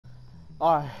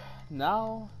Alright,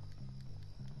 now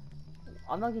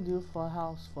I'm not gonna do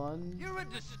Funhouse Fun. You're a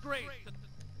disgrace to the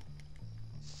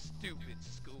stupid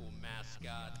school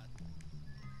mascot.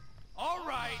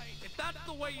 Alright, if that's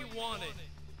the way you want it.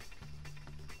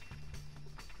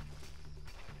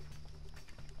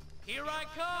 Here I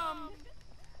come!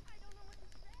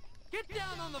 Get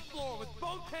down on the floor with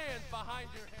both hands behind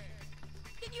your head.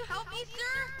 Can you help me,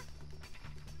 sir?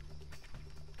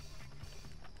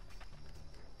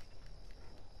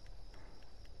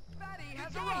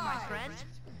 Good day, my friend.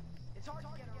 It's hard to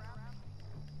get around.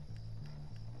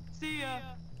 See ya.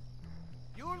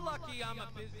 You're lucky I'm a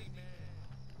busy man.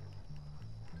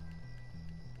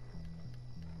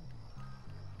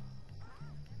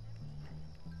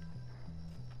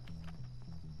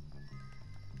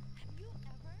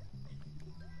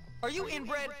 Are you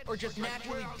inbred or just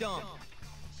naturally dumb?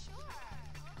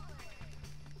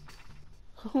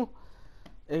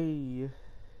 Hey.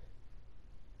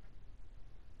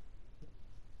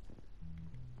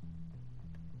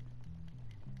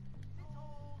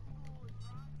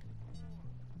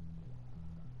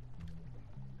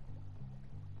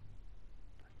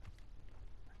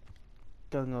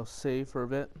 Gonna go save for a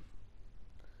bit.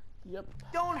 Yep.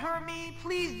 Don't hurt me,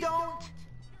 please don't.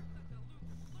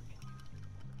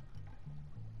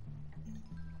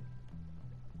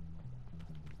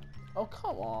 Oh,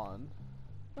 come on.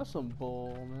 That's some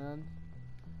bull, man.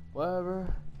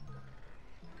 Whatever.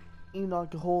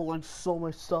 Enoch hold like so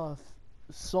much stuff.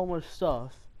 So much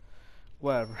stuff.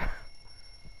 Whatever.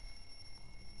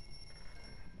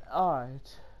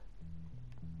 Alright.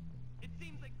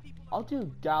 I'll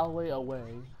do Galloway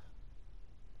away.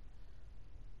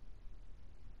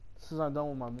 Since I'm done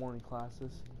with my morning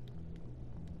classes.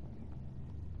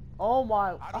 Oh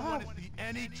my. I don't want to see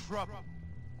any trouble.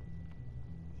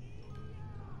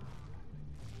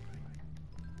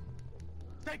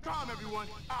 Stay calm, everyone.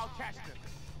 I'll catch them.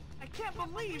 I can't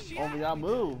believe she. Oh, we gotta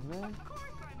move, man. Of course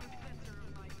I'm the center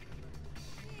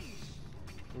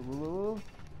of my. Woo.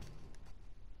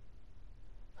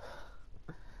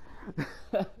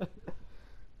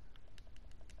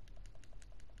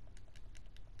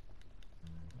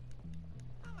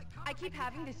 I keep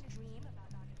having this dream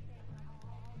about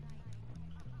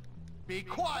Be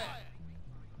quiet.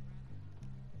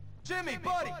 Jimmy,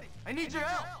 buddy, I need your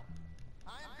help.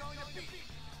 I am going to beat.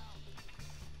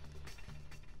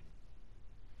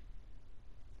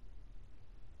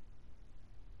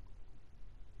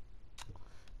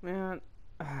 Man.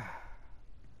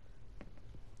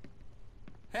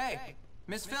 Hey,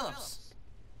 Miss Phillips.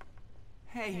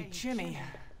 Hey, Jimmy.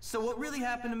 So what really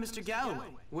happened to Mr.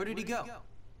 Galloway? Where did he go?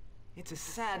 It's a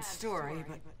sad story,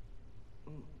 but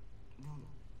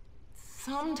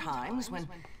sometimes when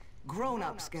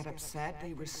grown-ups get upset,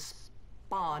 they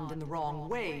respond in the wrong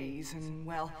ways, and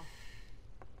well,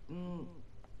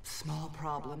 small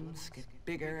problems get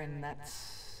bigger, and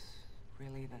that's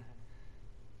really the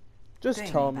Just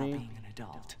thing tell about me. being an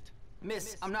adult.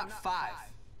 Miss, I'm not 5.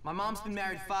 My mom's been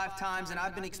married 5 times, and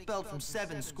I've been expelled from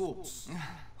 7 schools.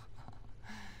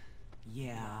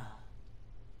 Yeah.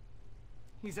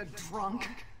 He's a drunk.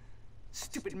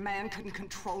 Stupid man couldn't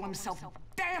control himself.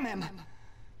 Damn him!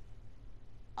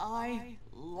 I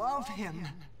love him.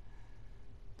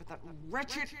 But that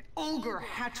wretched ogre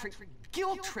Hattrick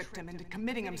guilt-tripped him into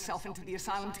committing himself into the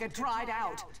asylum to get dried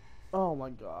out. Oh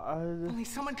my god. Only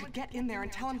someone could get in there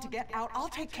and tell him to get out. I'll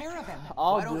take care of him.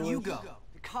 Why don't you go?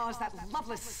 Because that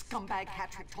loveless scumbag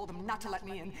Hattrick told him not to let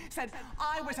me in. Said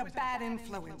I was a bad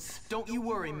influence. Don't you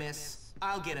worry, miss.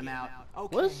 I'll get him out.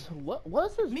 Okay.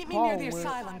 What's his Meet me problem near the with-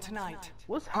 asylum tonight.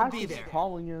 What's I'll be Hatch's there.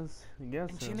 problem against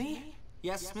him? Jimmy?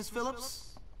 Yes, Miss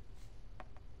Phillips?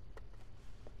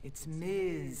 It's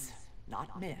Ms.,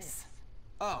 not Miss.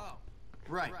 Oh,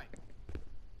 right.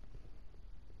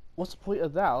 What's the point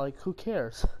of that? Like, who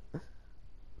cares?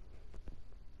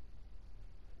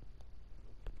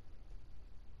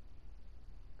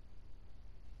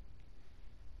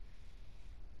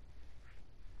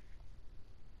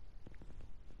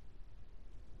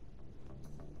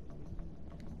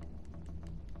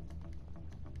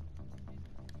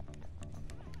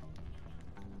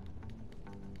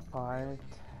 Alright.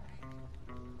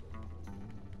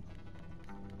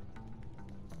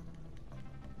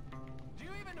 Do you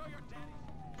even know your daddy?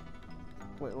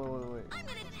 Wait. I'm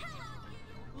gonna tell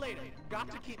you! Later,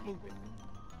 got to keep moving.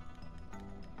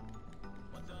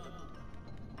 What's up?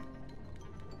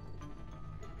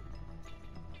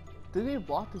 Did they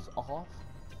block this off?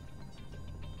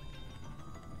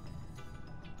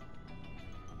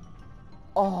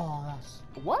 Oh, that's...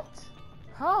 What?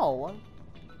 How?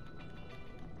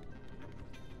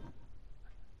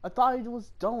 I thought it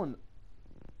was done.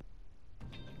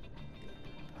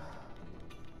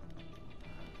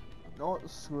 No,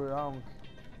 screw it. I don't.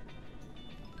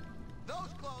 Those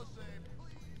close say,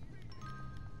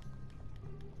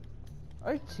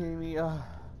 Are you kidding me? I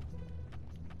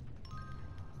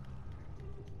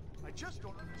just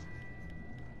don't understand.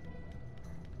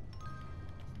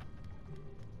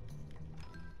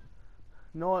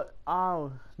 You know what? I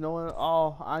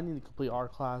need to complete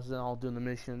art class, then I'll do the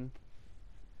mission.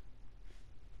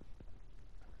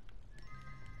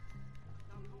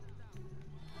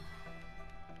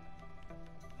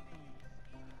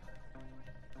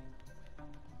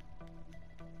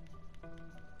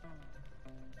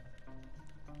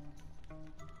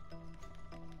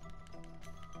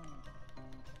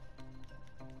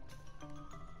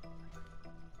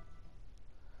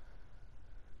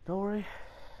 Don't worry.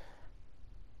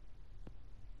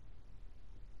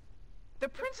 The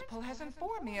principal has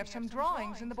informed me of some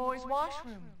drawings in the boys'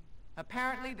 washroom.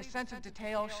 Apparently, the sense of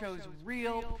detail shows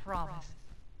real promise.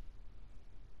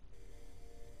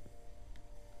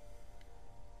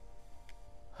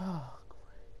 Oh, great.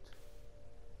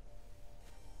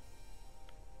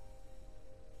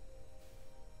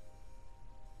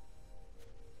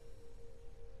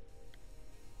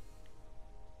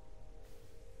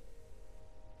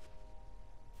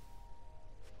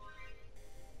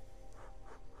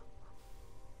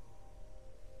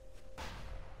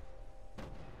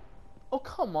 Oh,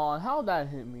 come on. How'd that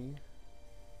hit me?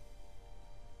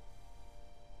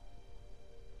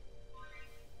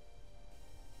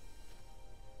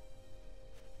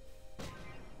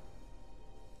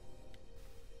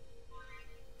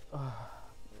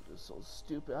 This is so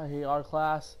stupid. I hate art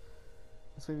class.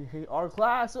 That's why we hate art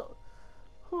class.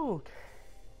 Okay.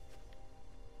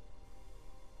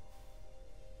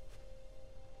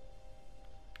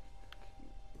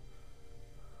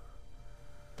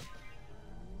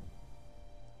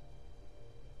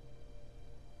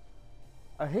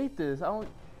 I hate this. I don't.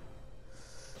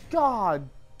 God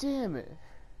damn it.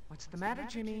 What's the matter,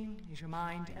 Jimmy? Is your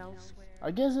mind elsewhere? I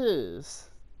guess it is.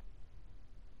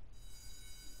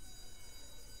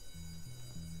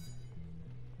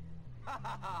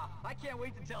 I can't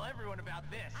wait to tell everyone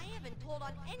about this. I haven't told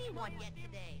on anyone yet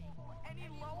today. Any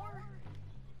lower?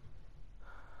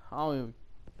 I don't even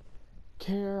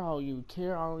care. I don't even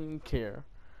care. I don't even care.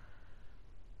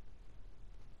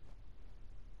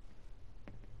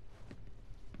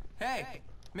 Hey,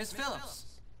 Miss Phillips.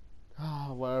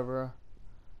 Ah, whatever.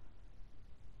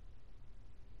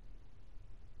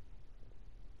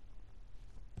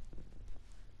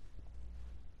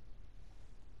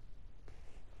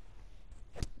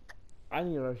 I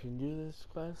need to rush and do this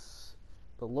quest,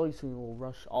 but Loisine will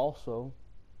rush also.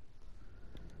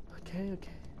 Okay, okay.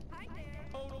 Hi there.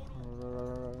 Oh,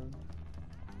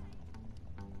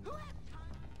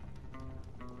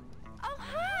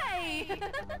 hi!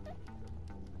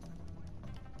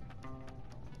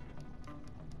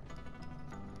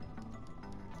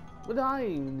 What did I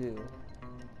even do?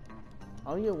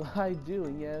 I don't get what I do,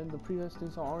 and yeah, the previous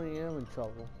things I already am in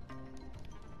trouble.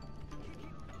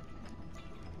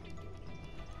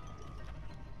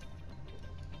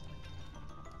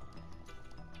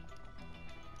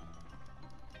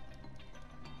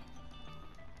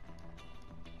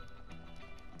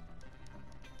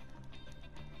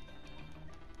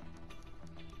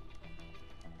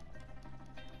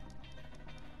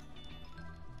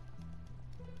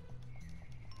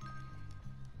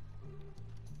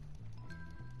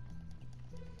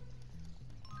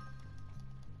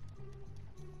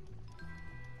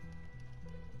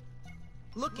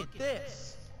 Look at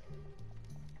this.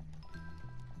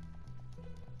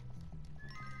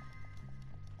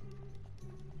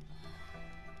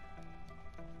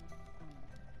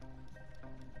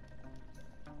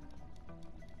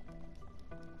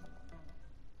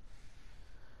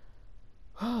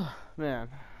 Man.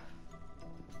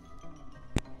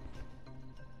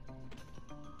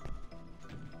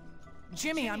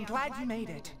 Jimmy, I'm glad you made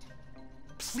it.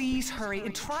 Please hurry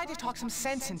and try to talk some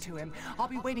sense into him. I'll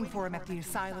be waiting for him at the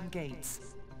asylum gates.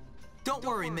 Don't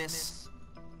worry, miss.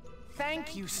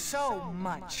 Thank you so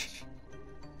much.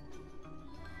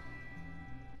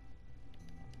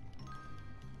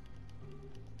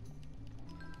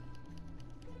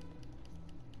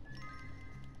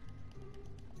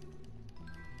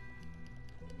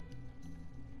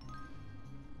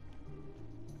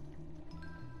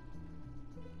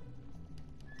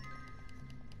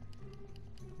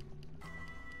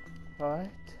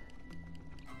 Alright.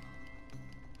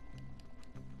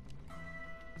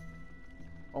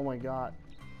 Oh my god.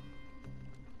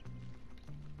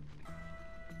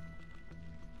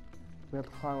 We have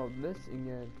to climb up this and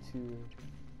get to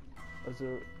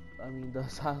the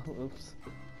asylum. Oops.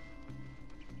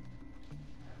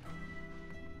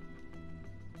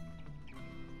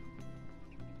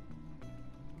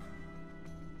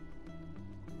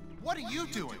 are you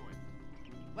doing?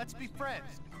 Let's be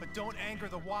friends, but don't anger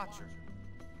the Watcher.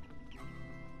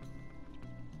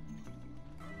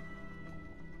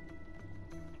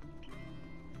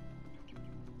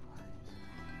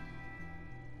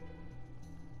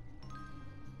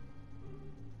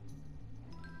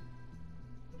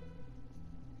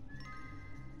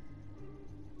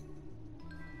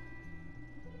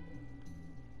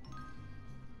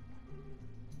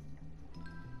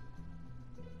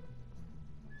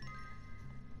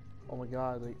 Oh my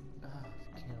god, like,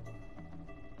 cannibal.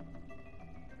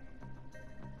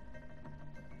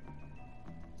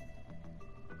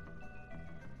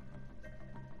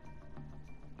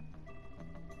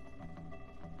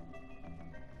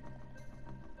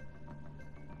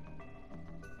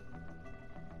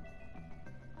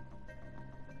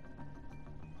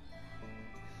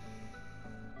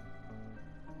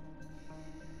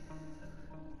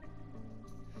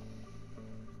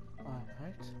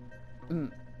 Alright.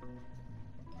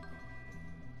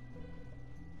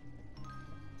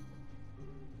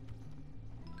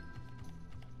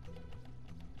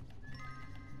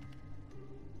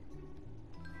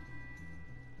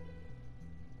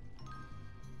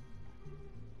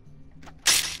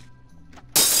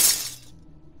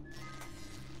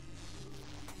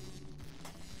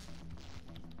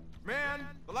 Man,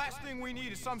 the last thing we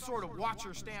need is some sort of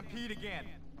Watcher stampede again.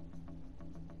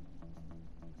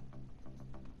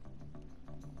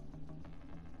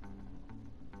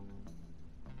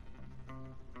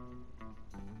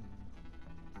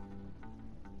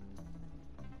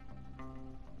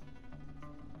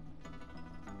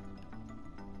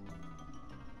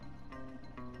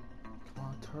 Come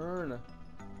on, turn.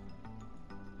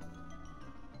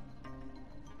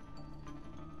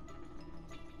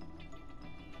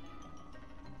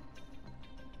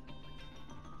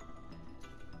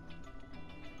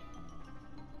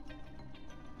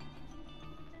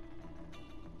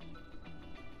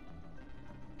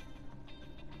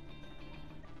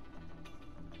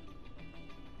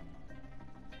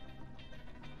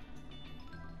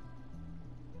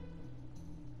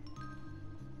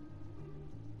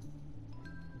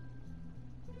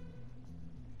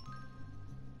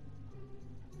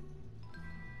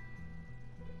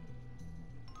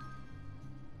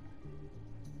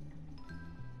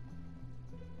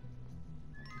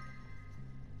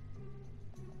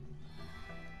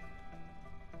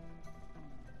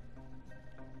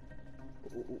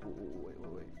 Wait.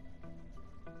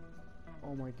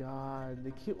 Oh my god,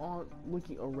 they keep on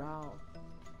looking around.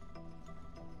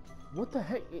 What the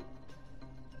heck?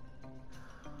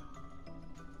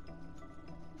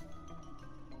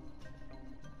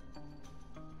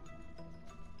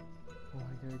 Where am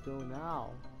I gonna go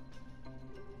now?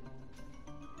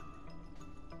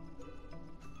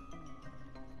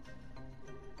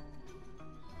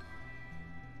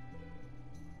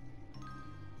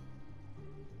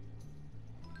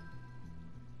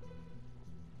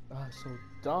 Ah, so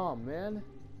dumb, man.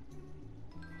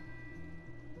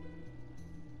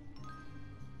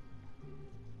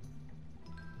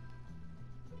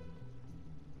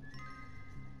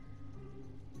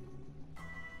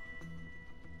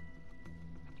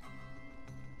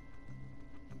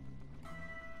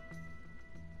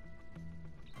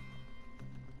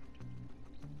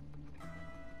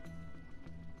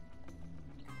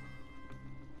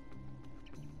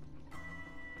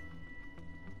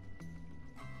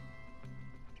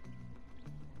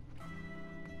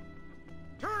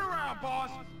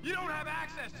 Boss, you don't have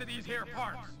access to these here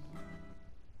parts.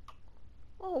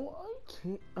 Oh, I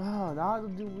can't. Now we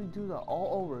do that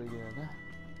all over again.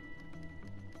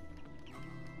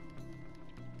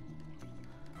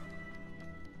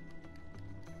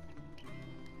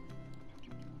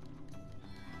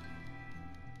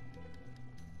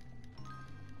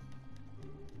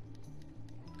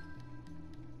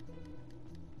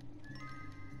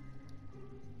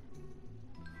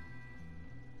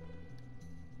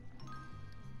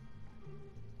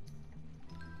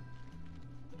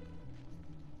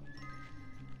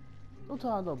 I'm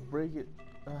trying to break it.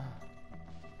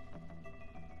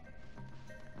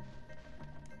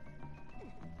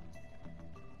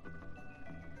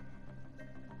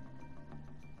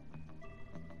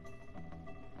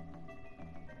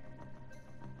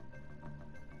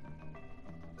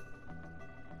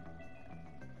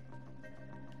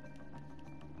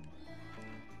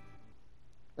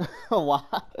 Wow.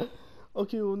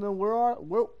 Okay, well then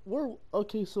we're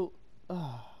okay. So,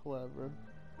 whatever.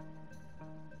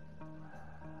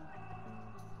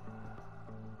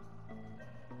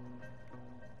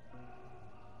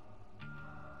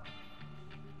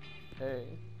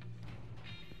 Hey.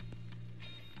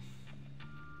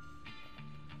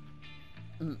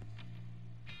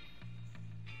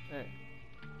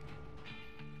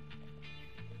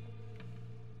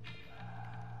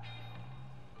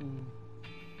 Mm.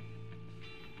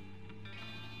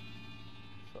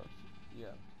 Sucks. Yeah.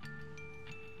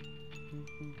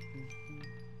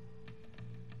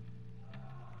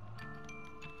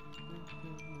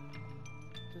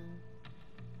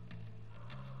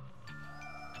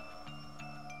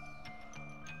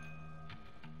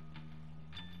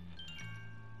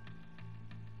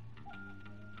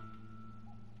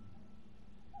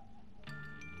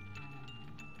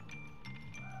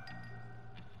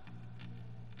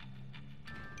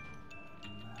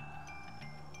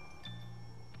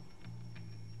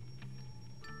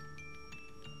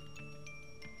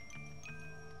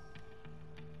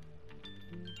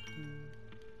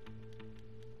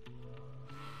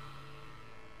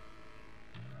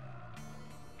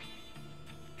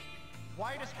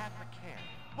 Why does Hattrick care?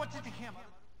 What's it to him?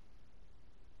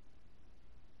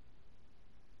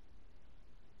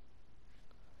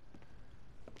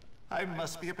 I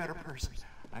must be a better person.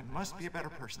 I must be a better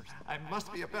person. I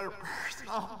must be a better person.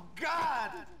 Oh,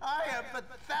 God! I am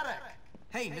pathetic!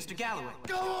 Hey, Mr. Galloway.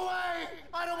 Go away!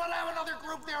 I don't want to have another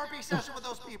group therapy session with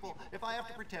those people. If I have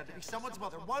to pretend to be someone's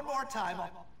mother one more time,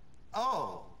 I'll...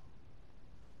 Oh.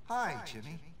 Hi,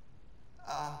 Jimmy.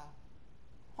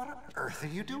 What on earth are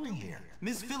you doing here?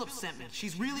 Ms. Phillips sent me.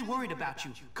 She's really worried about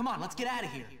you. Come on, let's get out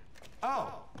of here.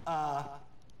 Oh,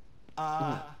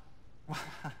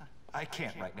 I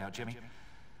can't right now, Jimmy.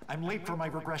 I'm late for my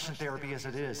regression therapy as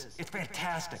it is. It's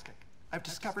fantastic. I've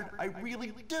discovered I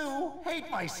really do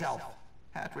hate myself.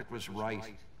 Hattrick was right.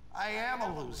 I am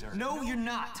a loser. No, you're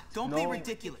not. Don't be No.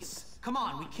 ridiculous. Come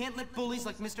on, we can't let bullies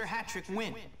like Mr. Hattrick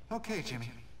win. Okay, Jimmy.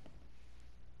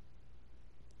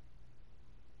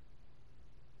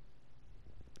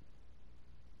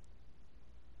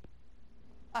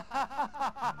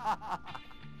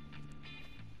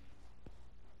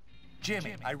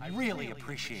 Jimmy, I really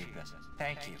appreciate this.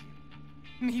 Thank you.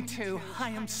 Me too. I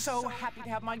am so happy to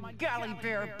have my galley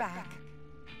bear back.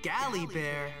 Galley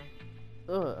Bear?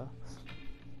 Ugh.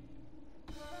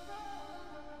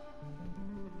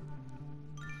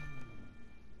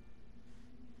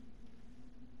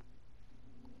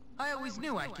 I always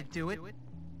knew I could do it.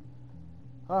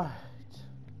 Alright.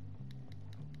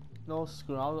 No,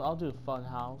 screw it. I'll do Fun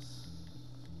House.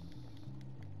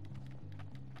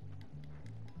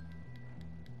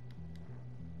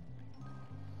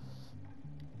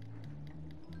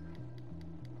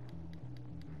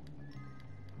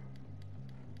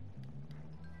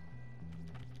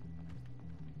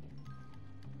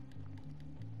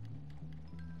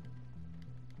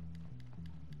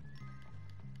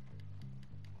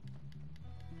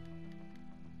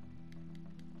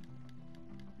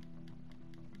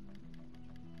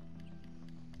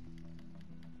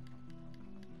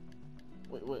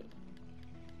 Wait.